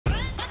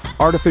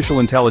Artificial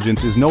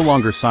intelligence is no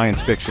longer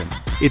science fiction.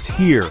 It's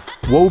here,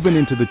 woven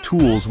into the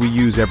tools we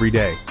use every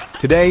day.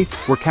 Today,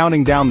 we're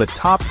counting down the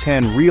top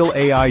 10 real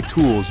AI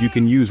tools you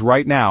can use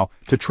right now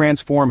to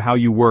transform how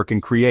you work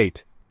and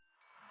create.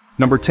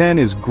 Number 10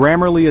 is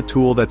Grammarly, a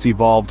tool that's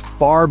evolved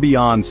far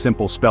beyond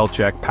simple spell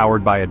check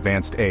powered by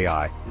advanced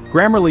AI.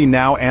 Grammarly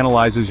now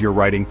analyzes your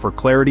writing for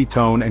clarity,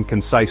 tone, and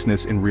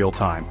conciseness in real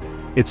time.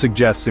 It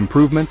suggests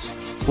improvements,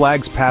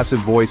 flags passive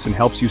voice, and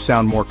helps you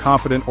sound more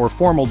confident or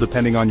formal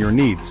depending on your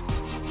needs.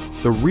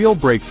 The real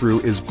breakthrough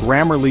is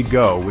Grammarly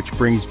Go, which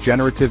brings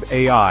generative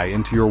AI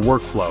into your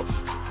workflow.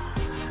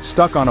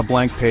 Stuck on a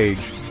blank page,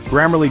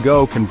 Grammarly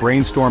Go can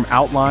brainstorm,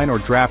 outline, or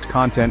draft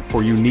content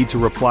for you. Need to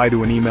reply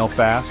to an email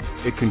fast?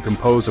 It can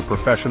compose a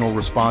professional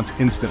response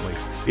instantly.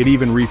 It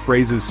even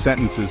rephrases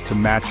sentences to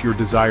match your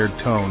desired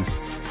tone.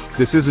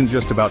 This isn't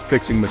just about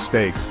fixing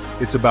mistakes,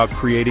 it's about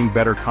creating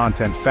better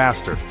content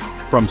faster.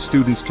 From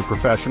students to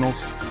professionals,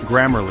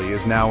 Grammarly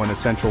is now an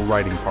essential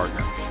writing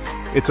partner.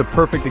 It's a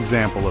perfect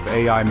example of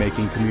AI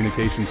making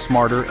communication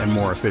smarter and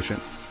more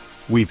efficient.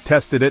 We've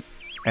tested it,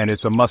 and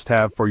it's a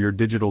must-have for your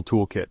digital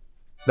toolkit.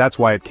 That's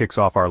why it kicks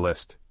off our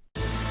list.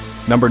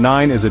 Number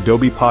 9 is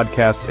Adobe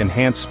Podcast's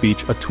Enhanced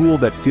Speech, a tool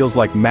that feels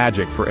like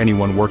magic for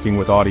anyone working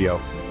with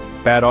audio.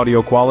 Bad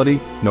audio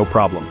quality? No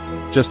problem.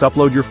 Just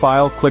upload your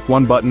file, click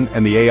one button,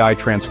 and the AI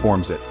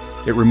transforms it.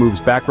 It removes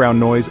background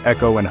noise,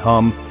 echo, and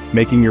hum,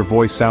 making your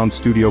voice sound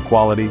studio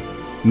quality.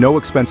 No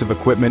expensive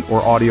equipment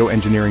or audio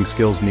engineering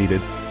skills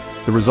needed.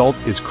 The result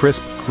is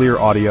crisp, clear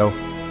audio,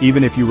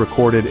 even if you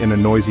record it in a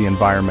noisy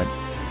environment.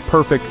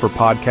 Perfect for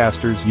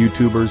podcasters,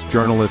 YouTubers,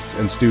 journalists,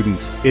 and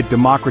students. It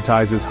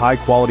democratizes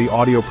high-quality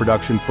audio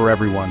production for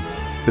everyone.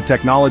 The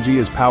technology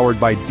is powered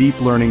by deep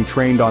learning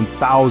trained on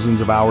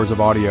thousands of hours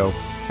of audio.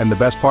 And the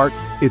best part?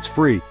 It's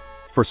free.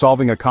 For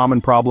solving a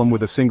common problem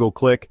with a single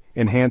click,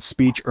 Enhanced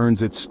Speech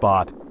earns its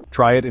spot.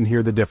 Try it and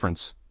hear the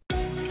difference.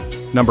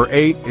 Number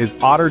 8 is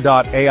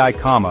Otter.ai,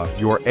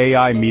 your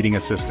AI meeting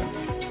assistant.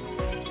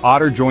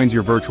 Otter joins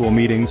your virtual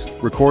meetings,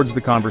 records the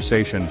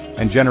conversation,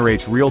 and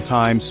generates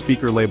real-time,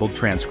 speaker-labeled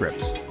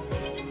transcripts.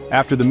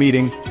 After the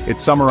meeting, it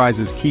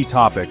summarizes key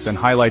topics and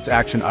highlights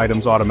action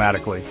items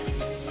automatically.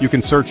 You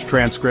can search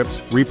transcripts,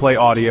 replay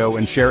audio,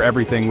 and share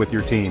everything with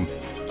your team.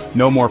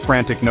 No more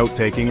frantic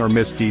note-taking or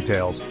missed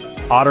details.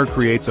 Otter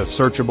creates a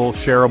searchable,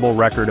 shareable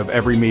record of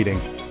every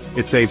meeting.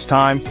 It saves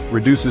time,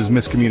 reduces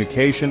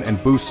miscommunication,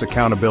 and boosts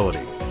accountability.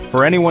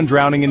 For anyone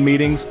drowning in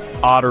meetings,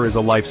 Otter is a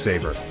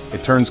lifesaver.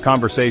 It turns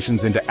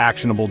conversations into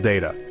actionable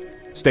data.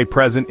 Stay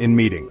present in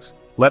meetings.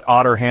 Let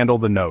Otter handle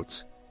the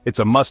notes. It's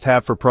a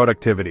must-have for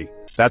productivity.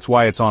 That's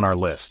why it's on our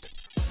list.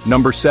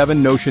 Number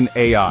 7, Notion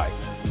AI.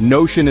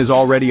 Notion is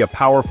already a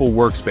powerful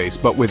workspace,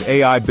 but with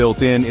AI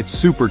built in, it's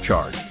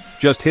supercharged.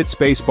 Just hit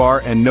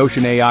spacebar and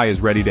Notion AI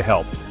is ready to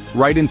help.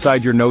 Right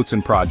inside your notes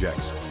and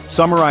projects.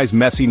 Summarize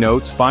messy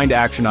notes, find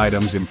action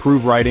items,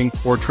 improve writing,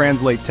 or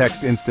translate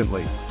text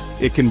instantly.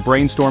 It can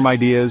brainstorm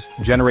ideas,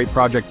 generate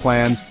project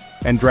plans,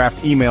 and draft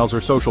emails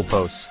or social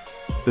posts.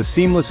 The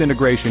seamless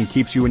integration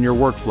keeps you in your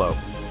workflow.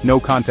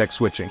 No context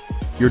switching.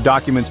 Your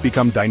documents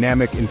become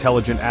dynamic,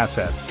 intelligent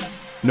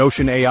assets.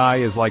 Notion AI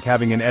is like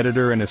having an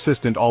editor and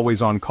assistant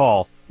always on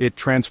call. It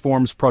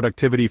transforms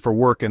productivity for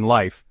work and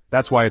life.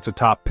 That's why it's a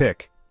top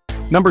pick.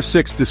 Number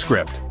 6,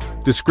 Descript.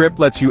 Descript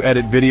lets you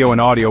edit video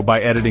and audio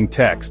by editing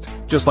text,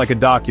 just like a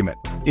document.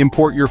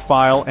 Import your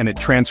file and it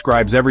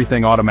transcribes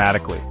everything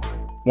automatically.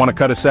 Want to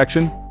cut a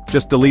section?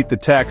 Just delete the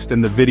text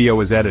and the video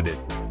is edited.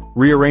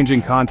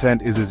 Rearranging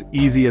content is as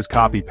easy as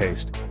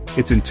copy-paste.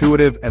 It's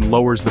intuitive and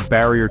lowers the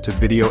barrier to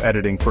video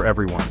editing for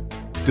everyone.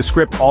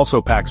 Descript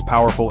also packs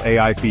powerful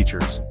AI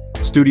features.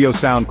 Studio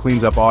Sound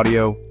cleans up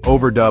audio,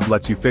 Overdub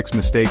lets you fix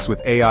mistakes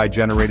with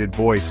AI-generated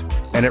voice,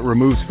 and it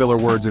removes filler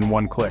words in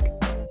one click.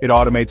 It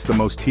automates the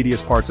most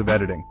tedious parts of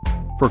editing.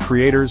 For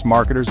creators,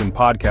 marketers, and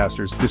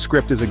podcasters,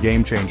 Descript is a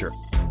game-changer.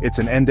 It's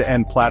an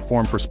end-to-end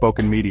platform for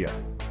spoken media.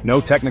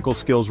 No technical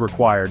skills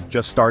required,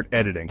 just start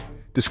editing.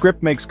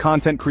 Descript makes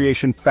content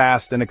creation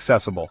fast and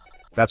accessible.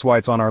 That's why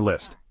it's on our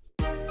list.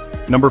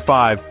 Number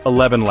 5,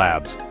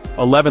 ElevenLabs.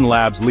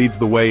 ElevenLabs leads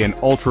the way in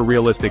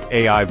ultra-realistic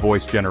AI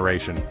voice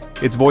generation.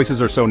 Its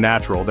voices are so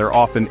natural, they're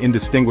often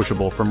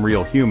indistinguishable from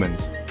real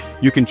humans.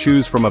 You can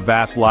choose from a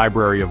vast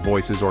library of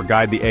voices or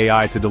guide the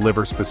AI to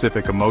deliver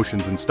specific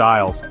emotions and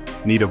styles.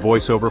 Need a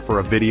voiceover for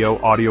a video,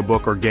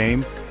 audiobook, or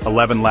game?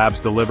 ElevenLabs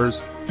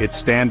delivers.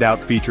 Its standout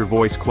feature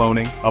voice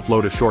cloning.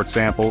 Upload a short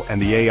sample and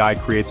the AI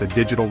creates a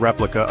digital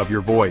replica of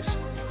your voice.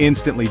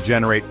 Instantly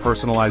generate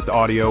personalized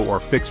audio or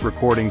fix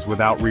recordings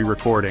without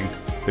re-recording.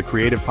 The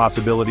creative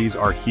possibilities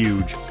are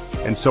huge,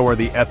 and so are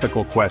the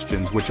ethical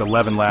questions which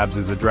ElevenLabs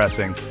is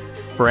addressing.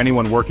 For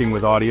anyone working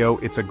with audio,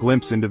 it's a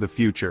glimpse into the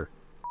future.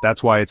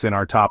 That's why it's in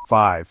our top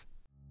 5.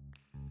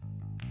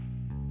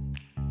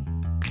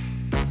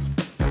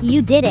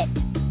 You did it!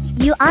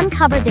 You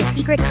uncovered the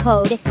secret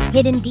code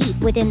hidden deep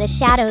within the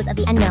shadows of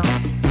the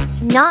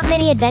unknown. Not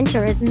many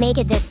adventurers make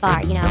it this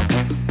far, you know.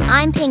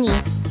 I'm Pingy,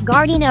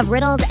 guardian of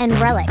riddles and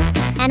relics,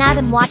 and I've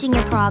been watching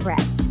your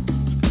progress.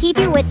 Keep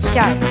your wits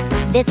sharp.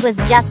 This was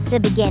just the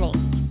beginning.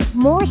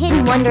 More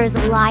hidden wonders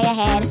lie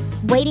ahead,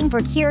 waiting for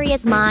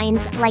curious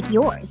minds like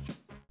yours.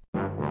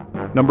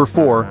 Number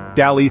 4,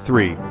 DALL-E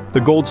 3,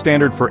 the gold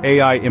standard for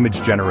AI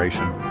image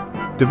generation.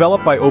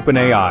 Developed by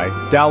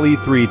OpenAI, DALL-E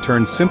 3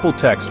 turns simple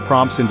text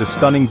prompts into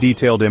stunning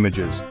detailed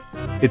images.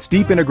 Its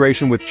deep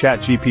integration with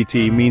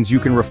ChatGPT means you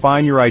can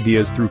refine your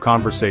ideas through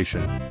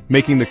conversation,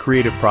 making the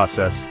creative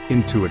process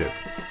intuitive.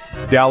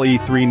 DALL-E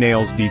 3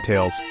 nails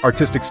details,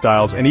 artistic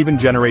styles, and even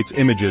generates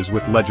images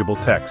with legible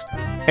text.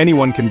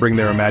 Anyone can bring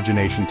their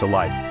imagination to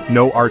life.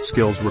 No art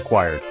skills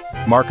required.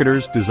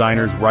 Marketers,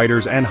 designers,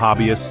 writers, and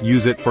hobbyists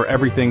use it for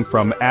everything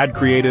from ad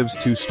creatives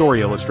to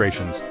story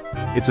illustrations.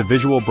 It's a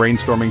visual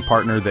brainstorming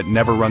partner that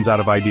never runs out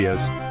of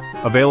ideas.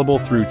 Available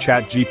through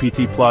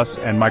ChatGPT Plus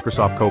and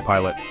Microsoft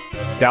Copilot,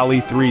 DALL-E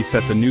 3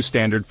 sets a new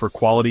standard for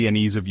quality and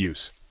ease of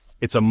use.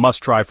 It's a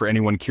must-try for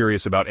anyone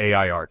curious about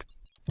AI art.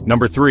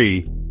 Number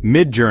 3,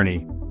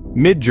 Midjourney.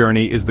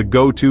 Midjourney is the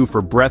go-to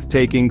for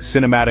breathtaking,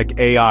 cinematic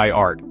AI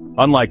art.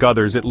 Unlike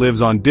others, it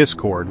lives on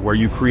Discord, where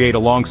you create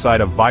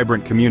alongside a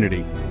vibrant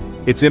community.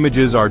 Its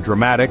images are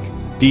dramatic,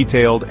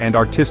 detailed, and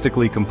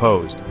artistically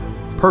composed.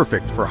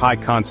 Perfect for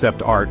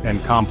high-concept art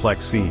and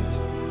complex scenes.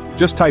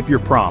 Just type your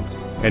prompt,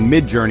 and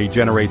Midjourney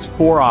generates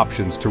 4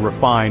 options to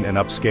refine and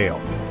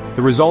upscale.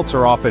 The results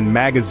are often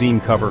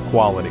magazine cover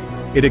quality.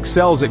 It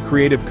excels at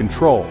creative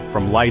control,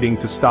 from lighting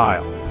to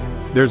style.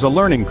 There's a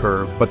learning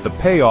curve, but the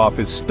payoff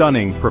is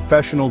stunning,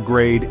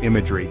 professional-grade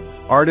imagery.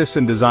 Artists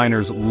and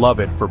designers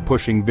love it for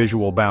pushing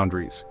visual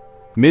boundaries.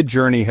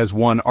 Midjourney has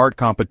won art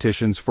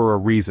competitions for a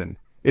reason.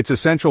 It's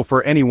essential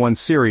for anyone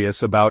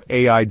serious about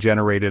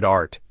AI-generated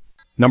art.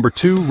 Number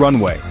 2,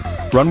 Runway.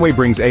 Runway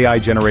brings AI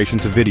generation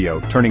to video,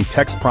 turning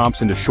text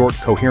prompts into short,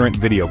 coherent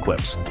video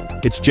clips.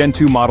 Its Gen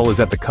 2 model is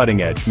at the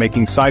cutting edge,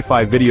 making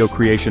sci-fi video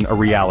creation a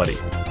reality.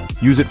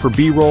 Use it for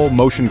B-roll,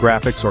 motion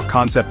graphics, or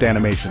concept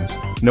animations.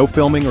 No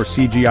filming or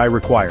CGI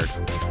required.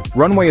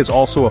 Runway is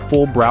also a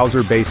full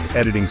browser-based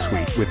editing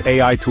suite with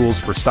AI tools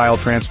for style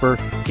transfer,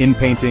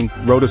 in-painting,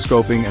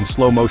 rotoscoping, and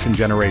slow-motion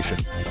generation.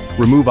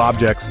 Remove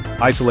objects,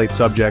 isolate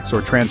subjects,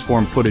 or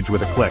transform footage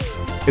with a click.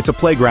 It's a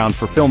playground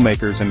for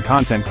filmmakers and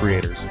content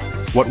creators.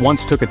 What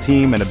once took a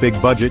team and a big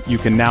budget, you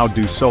can now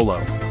do solo.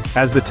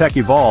 As the tech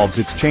evolves,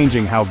 it's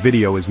changing how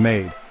video is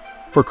made.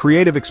 For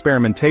creative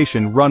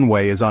experimentation,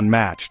 Runway is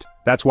unmatched.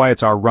 That's why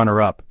it's our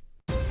runner-up.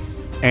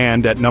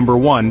 And at number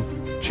 1,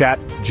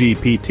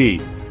 ChatGPT.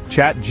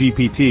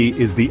 ChatGPT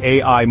is the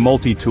AI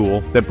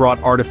multi-tool that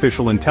brought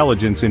artificial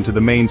intelligence into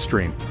the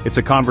mainstream. It's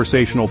a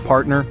conversational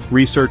partner,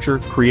 researcher,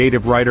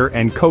 creative writer,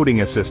 and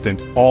coding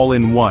assistant, all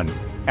in one.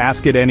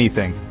 Ask it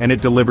anything, and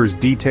it delivers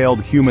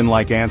detailed,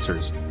 human-like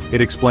answers.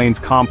 It explains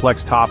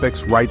complex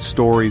topics, writes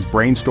stories,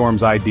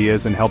 brainstorms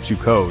ideas, and helps you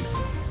code.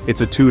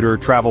 It's a tutor,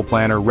 travel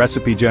planner,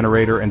 recipe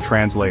generator, and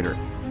translator.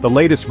 The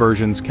latest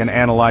versions can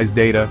analyze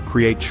data,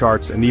 create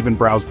charts, and even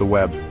browse the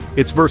web.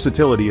 Its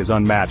versatility is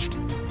unmatched.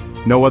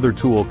 No other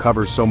tool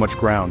covers so much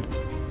ground.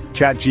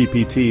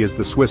 ChatGPT is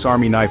the Swiss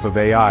Army knife of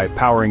AI,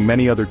 powering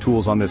many other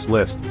tools on this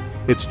list.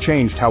 It's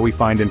changed how we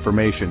find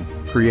information,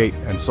 create,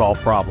 and solve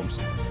problems.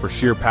 For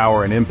sheer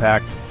power and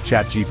impact,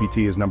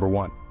 ChatGPT is number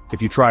 1. If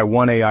you try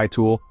one AI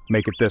tool,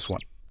 make it this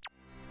one.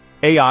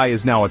 AI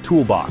is now a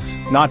toolbox,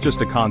 not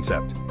just a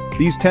concept.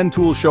 These 10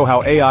 tools show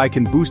how AI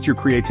can boost your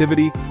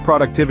creativity,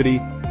 productivity,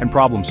 and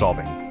problem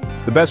solving.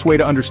 The best way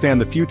to understand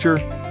the future?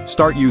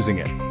 Start using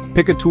it.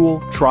 Pick a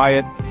tool, try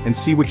it, and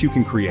see what you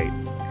can create.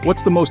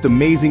 What's the most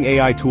amazing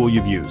AI tool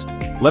you've used?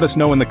 Let us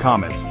know in the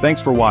comments.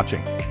 Thanks for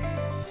watching.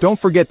 Don't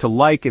forget to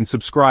like and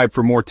subscribe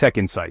for more tech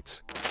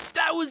insights.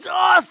 That was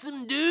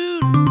awesome,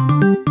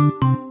 dude!